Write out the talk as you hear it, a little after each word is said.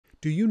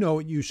Do you know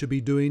what you should be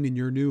doing in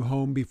your new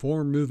home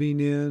before moving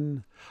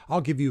in?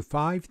 I'll give you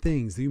 5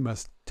 things that you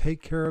must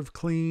take care of,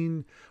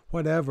 clean,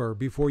 whatever,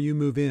 before you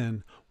move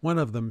in. One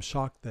of them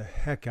shocked the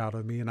heck out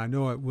of me, and I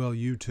know it will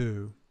you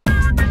too.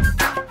 All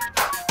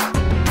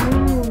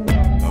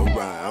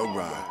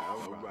right.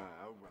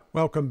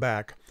 Welcome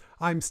back.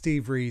 I'm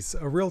Steve Reese,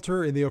 a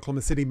realtor in the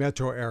Oklahoma City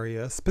metro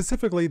area,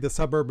 specifically the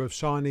suburb of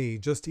Shawnee,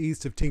 just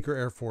east of Tinker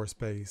Air Force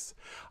Base.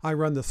 I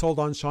run the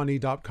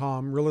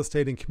soldonshawnee.com real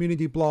estate and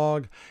community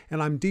blog,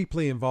 and I'm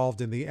deeply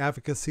involved in the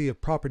advocacy of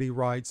property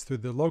rights through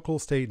the local,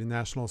 state, and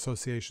national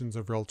associations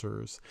of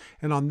realtors.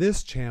 And on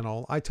this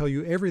channel, I tell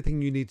you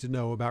everything you need to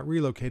know about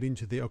relocating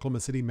to the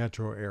Oklahoma City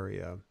metro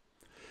area.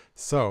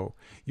 So,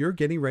 you're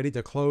getting ready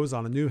to close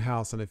on a new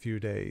house in a few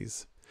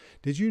days.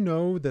 Did you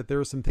know that there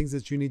are some things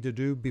that you need to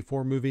do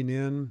before moving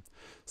in?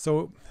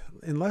 So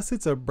unless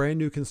it's a brand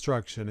new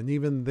construction, and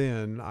even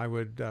then I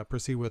would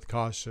proceed with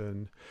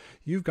caution,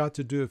 you've got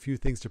to do a few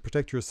things to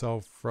protect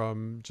yourself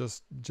from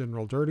just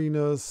general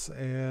dirtiness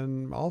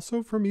and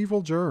also from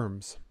evil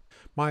germs.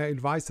 My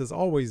advice has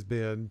always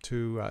been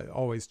to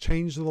always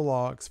change the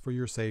locks for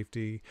your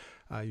safety.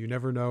 You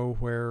never know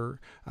where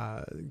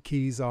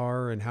keys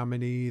are and how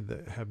many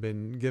that have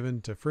been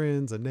given to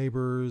friends and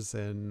neighbors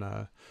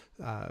and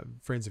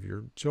friends of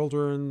your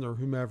children or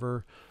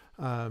whomever.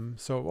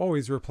 So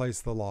always replace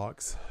the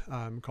locks.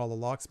 Call a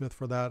locksmith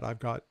for that. I've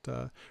got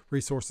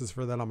resources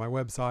for that on my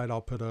website.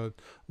 I'll put a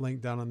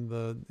link down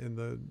in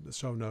the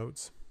show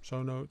notes.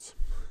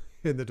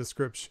 In the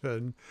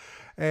description.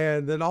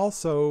 And then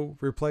also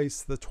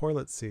replace the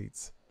toilet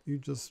seats. You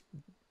just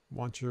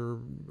want your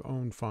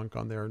own funk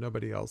on there,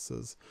 nobody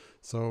else's.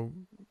 So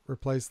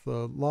replace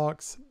the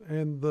locks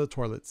and the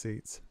toilet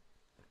seats.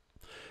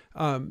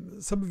 Some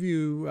of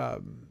you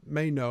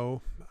may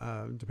know,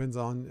 depends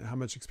on how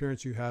much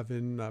experience you have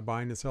in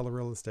buying and selling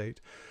real estate,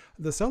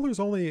 the seller's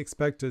only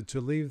expected to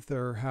leave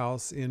their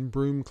house in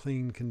broom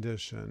clean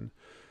condition.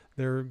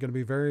 There are going to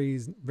be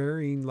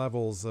varying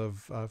levels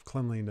of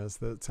cleanliness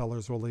that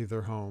sellers will leave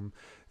their home.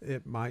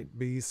 It might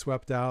be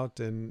swept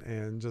out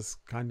and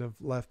just kind of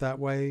left that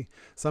way.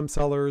 Some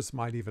sellers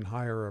might even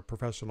hire a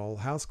professional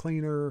house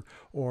cleaner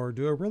or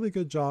do a really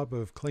good job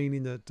of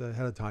cleaning it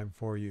ahead of time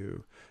for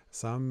you.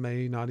 Some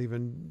may not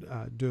even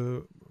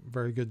do a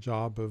very good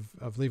job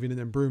of leaving it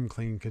in broom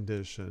clean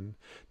condition.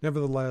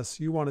 Nevertheless,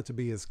 you want it to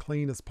be as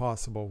clean as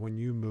possible when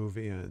you move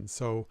in.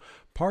 So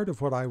part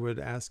of what I would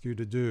ask you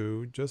to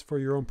do, just for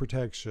your own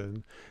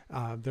protection, there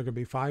are going to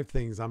be 5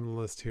 things I'm going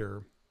to list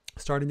here.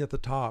 Starting at the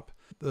top,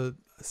 the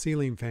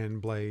ceiling fan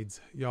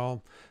blades.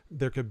 Y'all,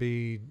 there could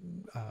be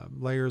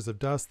layers of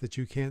dust that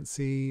you can't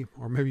see,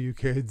 or maybe you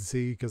could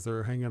see because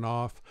they're hanging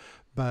off,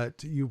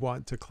 but you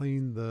want to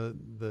clean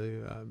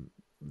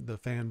the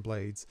fan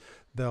blades.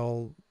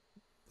 They'll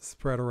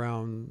spread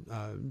around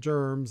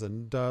germs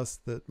and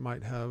dust that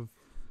might have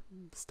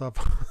stuff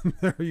on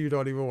there you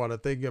don't even want to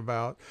think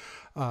about.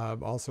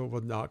 Also, it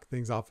would knock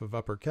things off of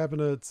upper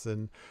cabinets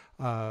and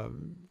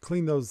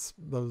clean those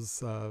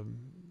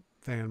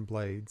fan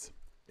blades.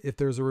 If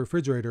there's a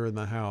refrigerator in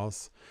the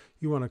house,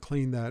 you want to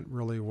clean that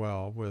really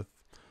well with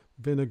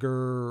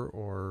vinegar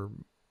or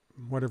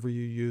whatever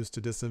you use to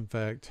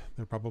disinfect.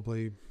 There are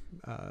probably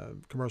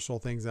commercial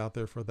things out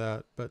there for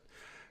that, but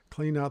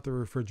clean out the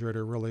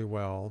refrigerator really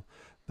well.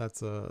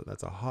 That's a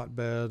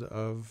hotbed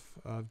of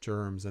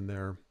germs in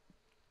there.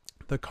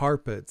 The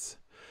carpets.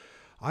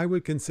 I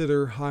would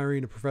consider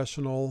hiring a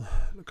professional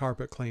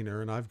carpet cleaner,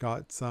 and I've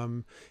got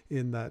some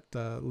in that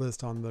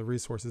list on the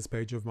resources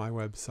page of my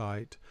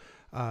website.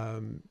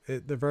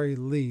 At the very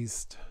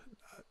least,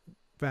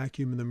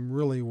 vacuum them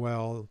really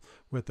well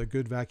with a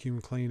good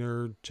vacuum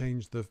cleaner.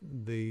 Change dump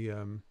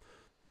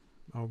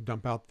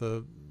out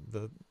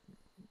the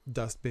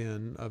dust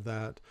bin of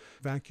that.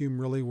 Vacuum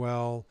really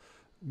well.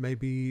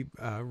 Maybe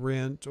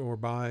rent or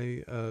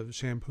buy a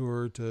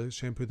shampooer to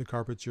shampoo the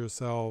carpets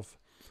yourself.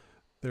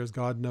 There's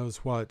God knows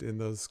what in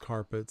those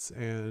carpets,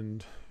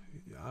 and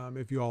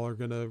if you all are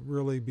going to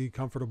really be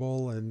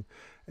comfortable and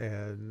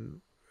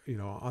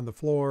on the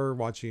floor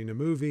watching a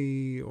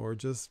movie or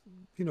just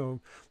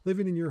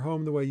living in your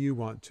home the way you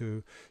want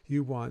to,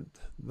 you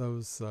want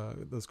those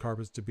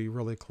carpets to be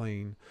really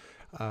clean.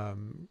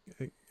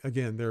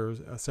 Again, there's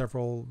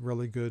several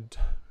really good.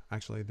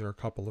 Actually, there are a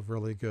couple of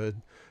really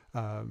good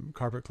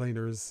carpet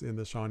cleaners in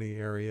the Shawnee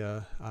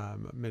area,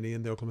 many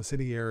in the Oklahoma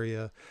City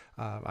area.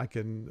 I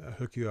can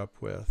hook you up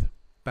with.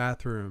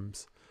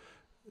 Bathrooms.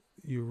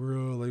 You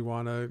really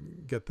want to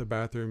get the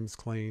bathrooms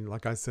clean.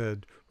 Like I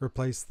said,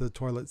 replace the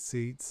toilet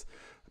seats,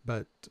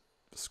 but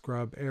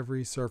scrub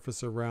every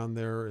surface around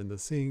there in the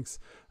sinks,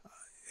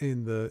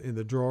 in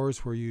the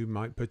drawers where you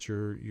might put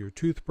your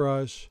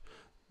toothbrush.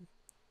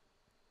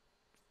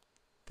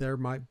 There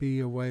might be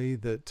a way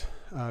that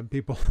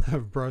people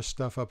have brushed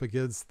stuff up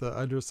against the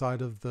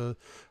underside of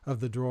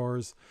the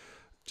drawers.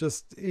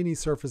 Just any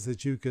surface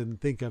that you can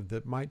think of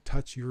that might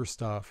touch your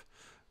stuff,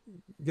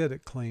 get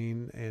it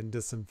clean and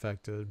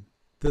disinfected.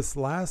 This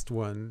last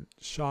one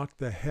shocked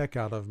the heck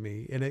out of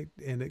me, and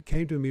it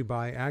came to me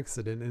by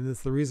accident, and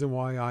it's the reason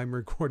why I'm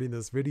recording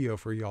this video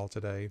for y'all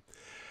today.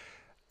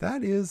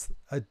 That is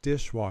a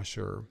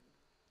dishwasher.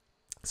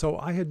 So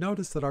I had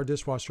noticed that our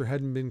dishwasher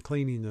hadn't been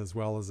cleaning as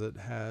well as it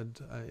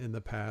had in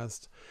the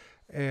past,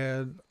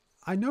 and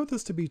I know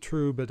this to be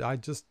true, but I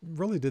just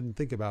really didn't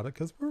think about it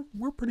because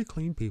we're pretty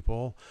clean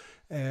people,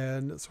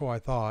 and so I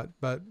thought.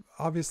 But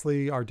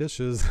obviously our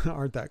dishes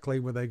aren't that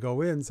clean when they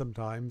go in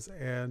sometimes,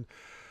 and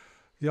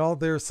y'all,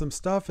 there's some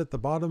stuff at the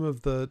bottom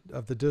of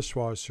the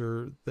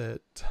dishwasher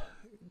that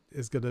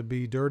is going to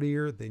be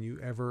dirtier than you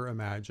ever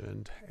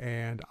imagined,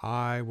 and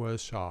I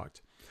was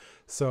shocked.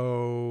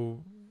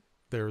 So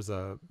there's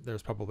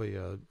probably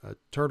a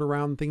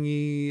turnaround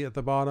thingy at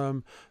the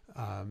bottom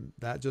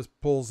that just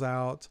pulls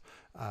out.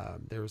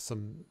 There's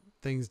some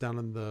things down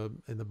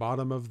in the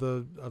bottom of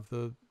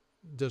the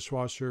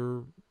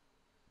dishwasher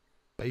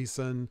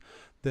basin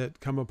that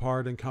come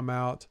apart and come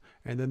out,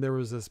 and then there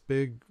was this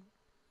big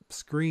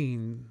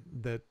screen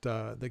that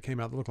came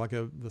out that looked like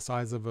the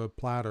size of a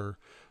platter.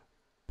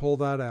 Pull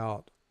that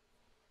out.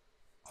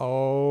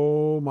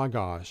 Oh my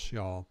gosh,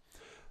 y'all.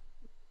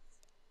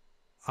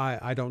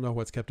 I don't know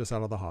what's kept us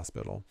out of the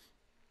hospital.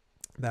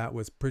 That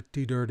was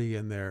pretty dirty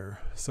in there.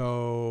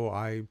 So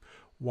I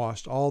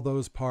washed all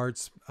those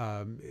parts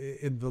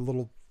in the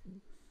little,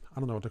 I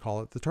don't know what to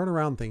call it, the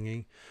turnaround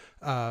thingy.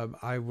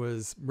 I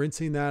was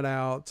rinsing that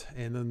out,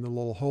 and then the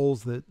little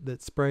holes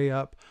that spray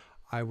up,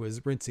 I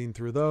was rinsing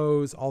through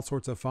those. All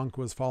sorts of funk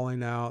was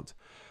falling out.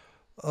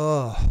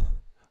 Ugh,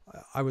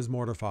 I was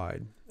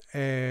mortified.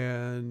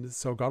 And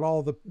so got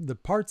all the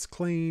parts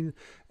clean,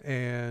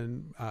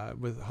 and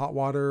with hot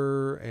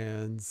water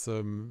and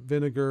some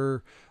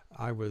vinegar,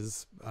 I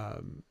was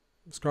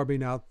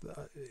scrubbing out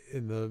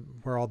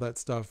where all that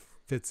stuff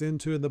fits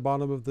into in the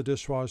bottom of the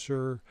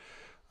dishwasher.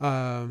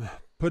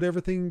 Put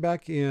everything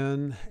back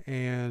in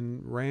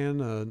and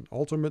ran an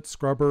ultimate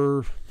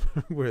scrubber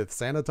with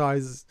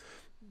sanitized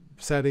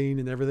setting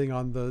and everything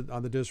on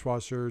the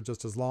dishwasher,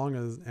 just as long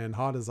as and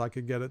hot as I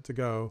could get it to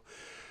go.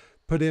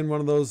 Put in one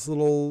of those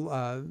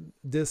little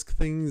disc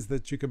things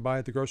that you can buy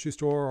at the grocery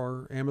store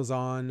or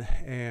Amazon,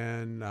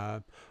 and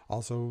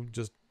also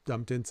just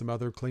dumped in some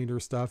other cleaner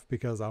stuff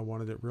because I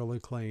wanted it really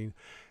clean,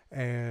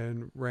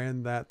 and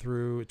ran that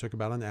through. It took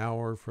about an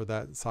hour for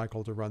that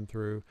cycle to run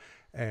through,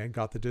 and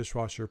got the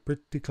dishwasher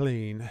pretty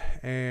clean,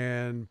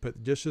 and put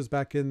the dishes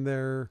back in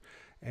there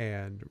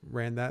and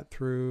ran that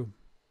through.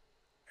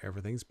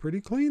 Everything's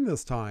pretty clean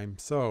this time.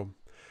 So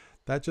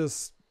that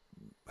just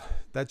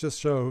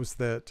shows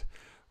that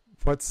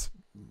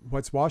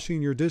what's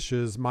washing your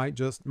dishes might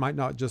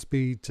not just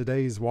be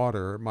today's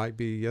water. It might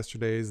be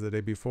yesterday's, the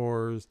day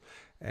before's,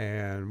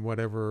 and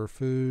whatever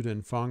food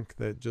and funk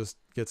that just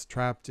gets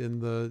trapped in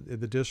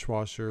the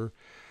dishwasher.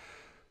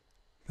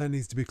 That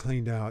needs to be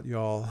cleaned out,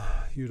 y'all.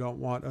 You don't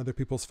want other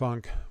people's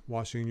funk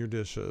washing your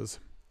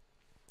dishes.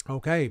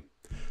 Okay,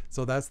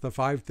 so that's the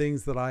 5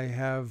 things that I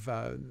have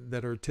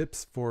that are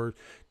tips for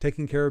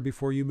taking care of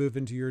before you move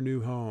into your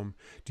new home.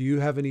 Do you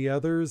have any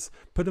others?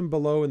 Put them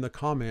below in the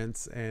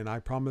comments, and I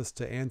promise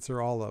to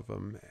answer all of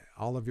them.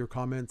 All of your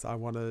comments I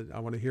want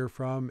to hear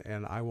from,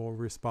 and I will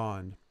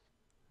respond.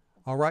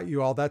 All right,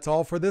 you all, that's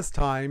all for this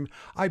time.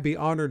 I'd be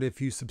honored if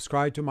you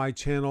subscribe to my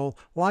channel,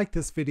 like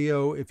this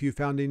video if you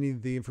found any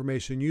of the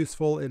information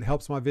useful. It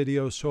helps my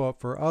videos show up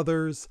for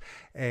others,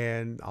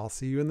 and I'll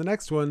see you in the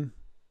next one.